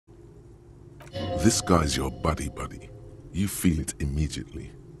This guy's your buddy. You feel it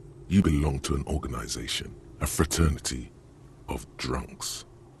immediately. You belong to an organization, a fraternity of drunks.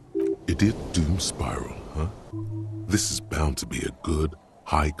 Idiot doom spiral, huh? This is bound to be a good,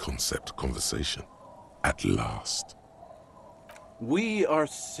 high-concept conversation. At last. We are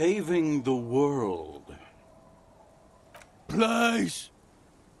saving the world. Please!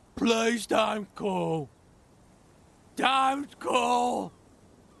 Please don't go! Don't go!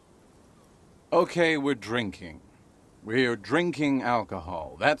 Okay, we're drinking. We're drinking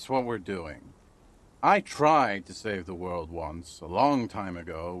alcohol. That's what we're doing. I tried to save the world once, a long time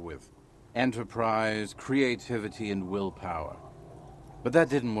ago, with enterprise, creativity, and willpower. But that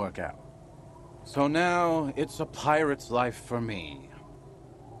didn't work out. So now, it's a pirate's life for me.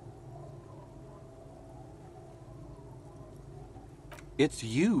 It's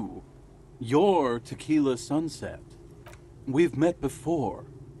you. You're Tequila Sunset. We've met before.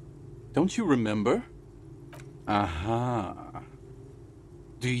 Don't you remember? Aha.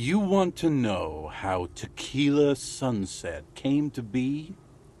 Do you want to know how Tequila Sunset came to be?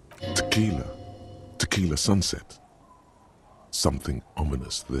 Tequila Sunset. Something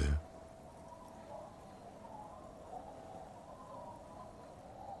ominous there.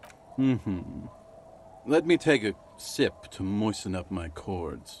 Let me take a sip to moisten up my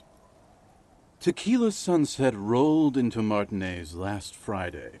chords. Tequila Sunset rolled into Martinez last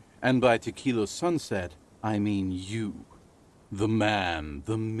Friday, and by Tequila Sunset, I mean you. The man,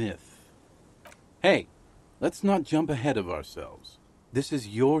 the myth. Hey, let's not jump ahead of ourselves. This is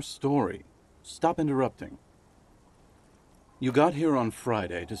your story. Stop interrupting. You got here on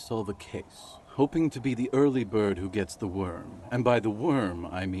Friday to solve a case, hoping to be the early bird who gets the worm. And by the worm,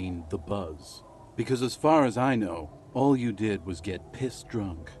 I mean the buzz. Because as far as I know, all you did was get piss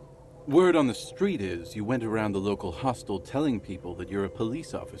drunk. Word on the street is you went around the local hostel telling people that you're a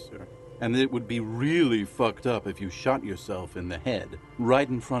police officer, and that it would be really fucked up if you shot yourself in the head right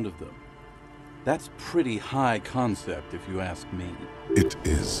in front of them. That's pretty high concept, if you ask me. It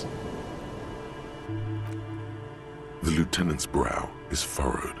is. The lieutenant's brow is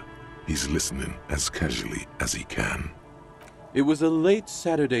furrowed. He's listening as casually as he can. It was a late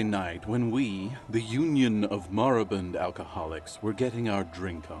Saturday night when we, the Union of Moribund Alcoholics, were getting our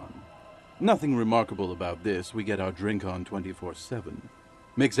drink on. Nothing remarkable about this. We get our drink on 24/7.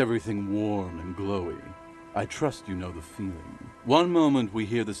 Makes everything warm and glowy. I trust you know the feeling. One moment we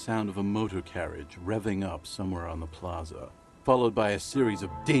hear the sound of a motor carriage revving up somewhere on the plaza, followed by a series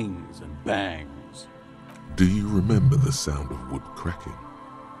of dings and bangs. Do you remember the sound of wood cracking?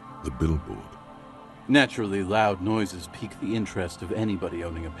 The billboard? Naturally, loud noises pique the interest of anybody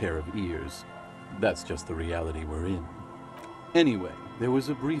owning a pair of ears. That's just the reality we're in. Anyway, there was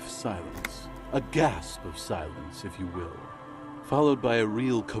a brief silence. A gasp of silence, if you will. Followed by a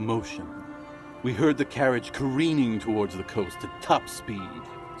real commotion. We heard the carriage careening towards the coast at top speed.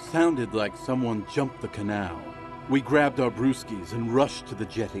 Sounded like someone jumped the canal. We grabbed our brewskis and rushed to the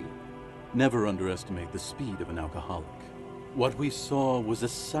jetty. Never underestimate the speed of an alcoholic. What we saw was a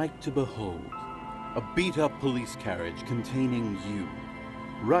sight to behold. A beat-up police carriage containing you.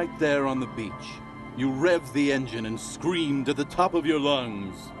 Right there on the beach. You revved the engine and screamed at the top of your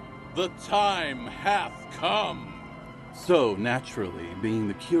lungs, "The time hath come!" So, naturally, being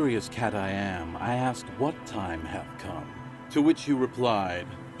the curious cat I am, I asked what time hath come. To which you replied,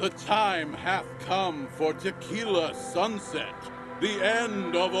 "The time hath come for Tequila Sunset, the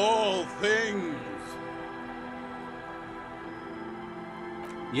end of all things."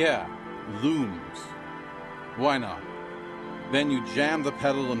 Yeah, looms. Why not? Then you jammed the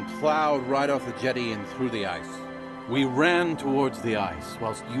pedal and plowed right off the jetty and through the ice. We ran towards the ice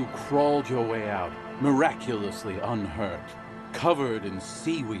whilst you crawled your way out, miraculously unhurt, covered in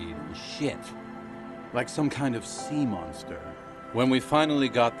seaweed and shit, like some kind of sea monster. When we finally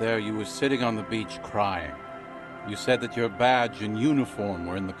got there, you were sitting on the beach crying. You said that your badge and uniform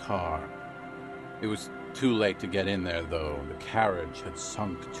were in the car. It was too late to get in there, though. The carriage had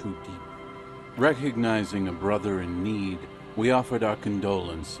sunk too deep. Recognizing a brother in need, we offered our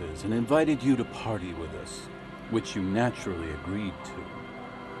condolences and invited you to party with us, which you naturally agreed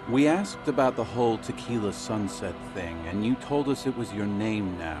to. We asked about the whole Tequila Sunset thing, and you told us it was your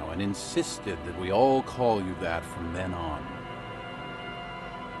name now and insisted that we all call you that from then on.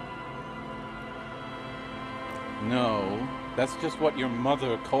 No, that's just what your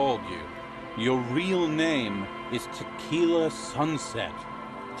mother called you. Your real name is Tequila Sunset.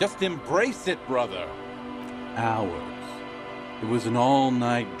 Just embrace it, brother. Ours. It was an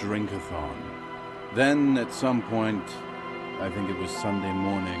all-night drink-a-thon. Then, at some point, I think it was Sunday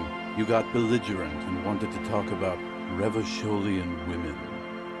morning, you got belligerent and wanted to talk about Revacholian women.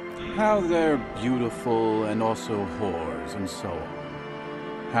 How they're beautiful and also whores and so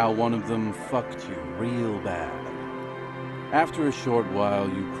on. How one of them fucked you real bad. After a short while,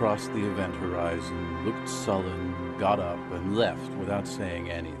 you crossed the event horizon, looked sullen, got up, and left without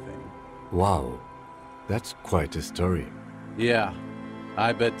saying anything. Wow, that's quite a story. Yeah,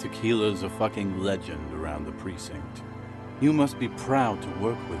 I bet Tequila's a fucking legend around the precinct. You must be proud to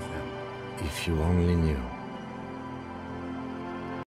work with him. If you only knew.